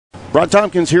Rod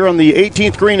Tompkins here on the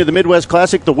 18th green of the Midwest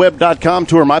Classic, the Web.com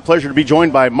Tour. My pleasure to be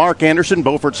joined by Mark Anderson,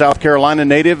 Beaufort, South Carolina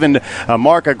native. And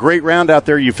Mark, a great round out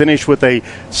there. You finished with a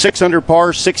 6-under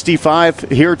par 65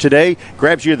 here today.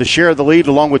 Grabs you the share of the lead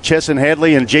along with Chesson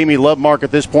Hadley and Jamie Love. Mark,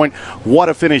 at this point, what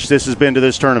a finish this has been to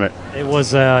this tournament. It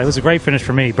was a great finish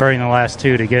for me, burying the last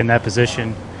two to get in that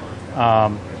position.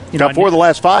 Got four of the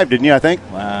last five, didn't you, I think?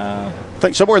 I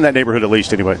think somewhere in that neighborhood at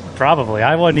least, anyway. Probably.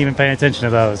 I wasn't even paying attention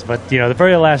to those. But, the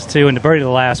bury the last two and to bury the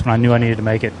last when I knew I needed to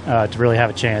make it to really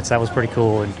have a chance, that was pretty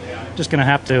cool. And just going to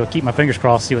have to keep my fingers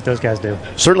crossed, see what those guys do.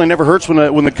 Certainly never hurts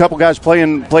when the couple guys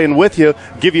playing with you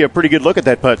give you a pretty good look at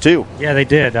that putt, too. Yeah, they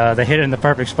did. They hit it in the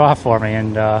perfect spot for me.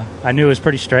 And I knew it was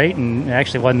pretty straight, and it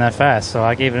actually wasn't that fast. So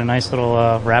I gave it a nice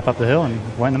little wrap up the hill and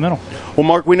went in the middle. Well,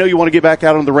 Mark, we know you want to get back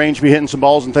out on the range, be hitting some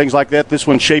balls and things like that. This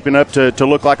one's shaping up to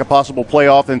look like a possible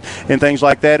playoff and things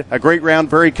like that. A great round,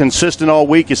 very consistent all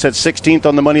week. You said 16th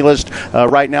on the money list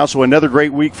right now, so another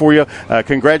great week for you.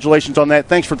 Congratulations on that.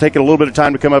 Thanks for taking a little bit of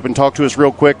time to come up and talk to us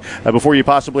real quick before you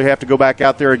possibly have to go back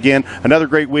out there again. Another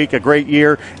great week, a great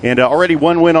year, and already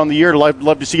one win on the year.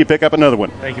 Love to see you pick up another one.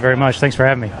 Thank you very much. Thanks for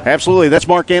having me. Absolutely. That's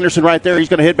Mark Anderson right there. He's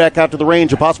going to head back out to the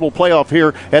range, a possible playoff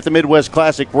here at the Midwest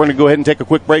Classic. We're going to go ahead and take a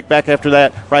quick break. Back after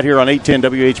that right here on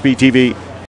 810 WHB TV.